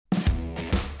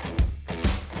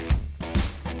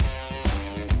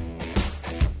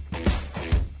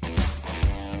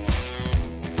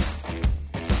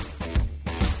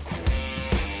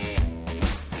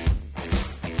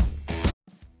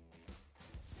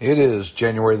It is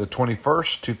January the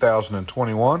 21st,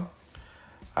 2021.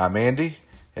 I'm Andy,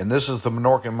 and this is the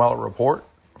Minorcan Mullet Report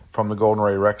from the Golden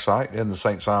Ray Rec site in the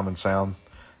St. Simons Sound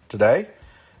today.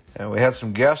 And we had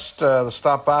some guests that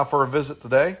stopped by for a visit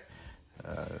today.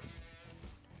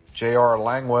 J.R.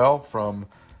 Langwell from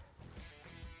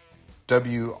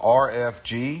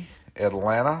WRFG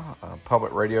Atlanta, a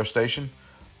public radio station,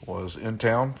 was in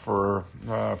town for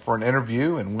an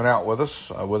interview and went out with us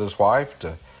with his wife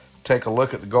to take a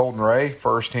look at the Golden Ray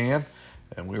firsthand,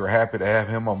 and we were happy to have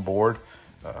him on board.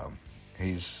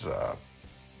 He's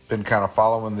been kind of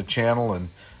following the channel and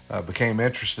became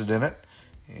interested in it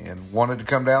and wanted to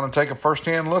come down and take a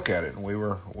firsthand look at it, and we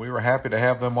were happy to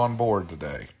have them on board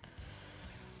today.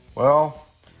 Well,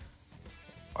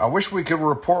 I wish we could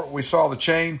report we saw the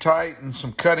chain tight and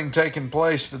some cutting taking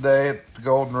place today at the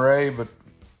Golden Ray, but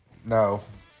no.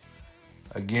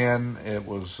 Again, it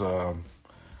was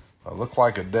looked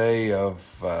like a day of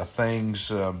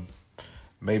things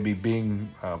maybe being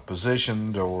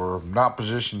positioned or not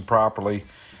positioned properly.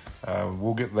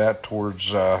 We'll get that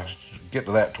towards the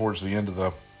end of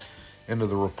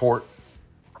the report.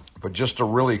 But just a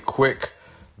really quick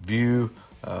view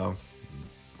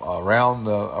around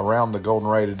the Golden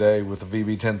Ray today with the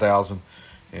VB 10,000,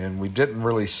 and we didn't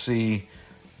really see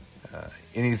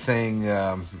anything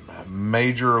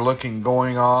major looking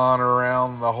going on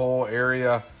around the whole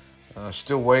area.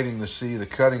 Still waiting to see the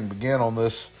cutting begin on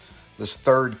this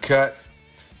third cut,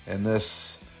 and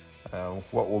this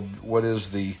what is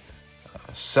the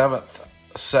seventh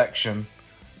section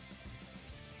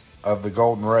of the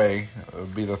Golden Ray. It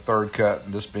would be the third cut,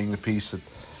 and this being the piece that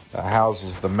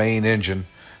houses the main engine,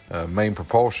 main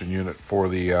propulsion unit for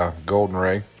the Golden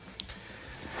Ray.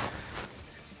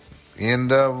 And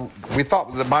we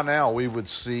thought that by now we would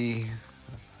see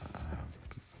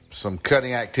some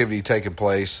cutting activity taking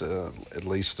place, at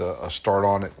least a start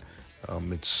on it.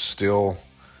 It's still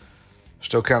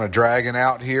kind of dragging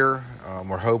out here.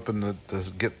 We're hoping to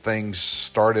get things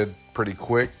started pretty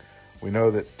quick. We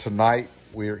know that tonight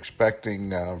we're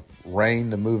expecting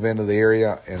rain to move into the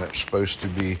area, and it's supposed to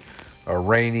be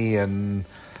rainy and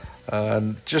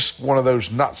just one of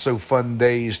those not so fun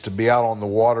days to be out on the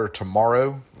water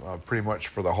tomorrow, pretty much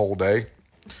for the whole day.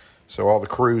 So all the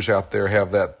crews out there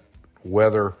have that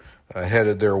weather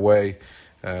headed their way.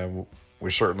 We're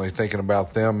certainly thinking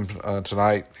about them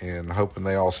tonight and hoping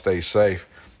they all stay safe.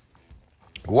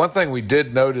 One thing we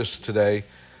did notice today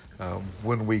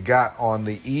when we got on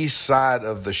the east side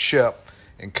of the ship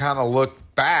and kind of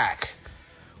looked back,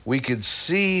 we could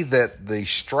see that the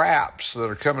straps that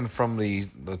are coming from the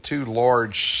two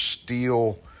large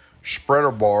steel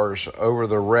spreader bars over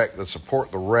the wreck that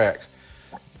support the wreck,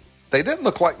 they didn't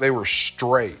look like they were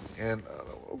straight. And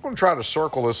I'm going to try to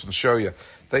circle this and show you.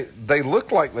 They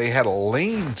looked like they had a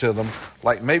lean to them,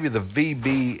 like maybe the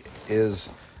VB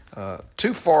is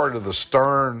too far to the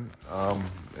stern,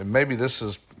 and maybe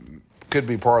could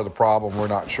be part of the problem. We're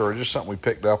not sure. Just something we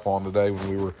picked up on today when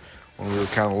we were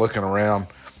kind of looking around,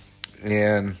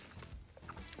 and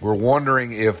we're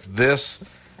wondering if this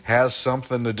has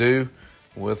something to do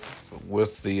with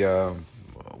the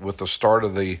start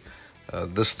of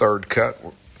this third cut.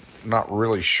 We're not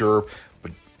really sure,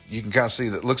 but you can kind of see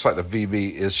that it looks like the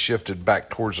VB is shifted back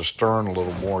towards the stern a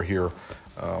little more here,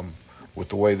 with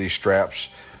the way these straps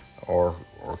are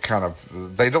kind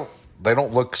of, they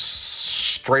don't look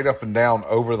straight up and down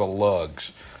over the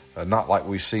lugs, not like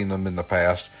we've seen them in the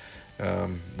past.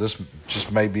 This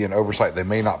just may be an oversight. They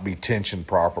may not be tensioned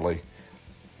properly.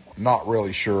 Not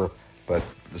really sure, but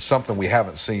it's something we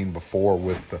haven't seen before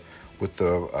with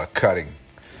the cutting.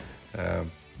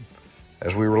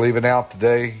 As we were leaving out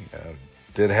today,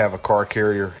 did have a car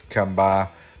carrier come by,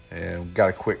 and got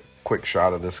a quick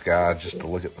shot of this guy just to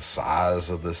look at the size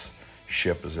of this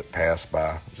ship as it passed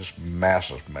by. Just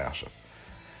massive.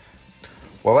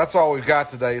 Well, that's all we've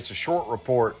got today. It's a short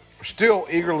report. We're still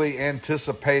eagerly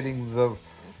anticipating the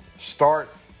start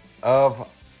of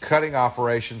cutting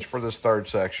operations for this third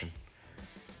section.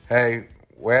 Hey,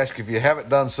 we ask if you haven't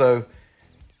done so,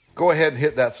 go ahead and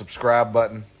hit that subscribe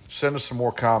button. Send us some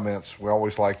more comments. We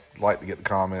always like to get the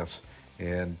comments.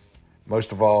 And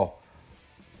most of all,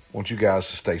 want you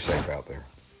guys to stay safe out there.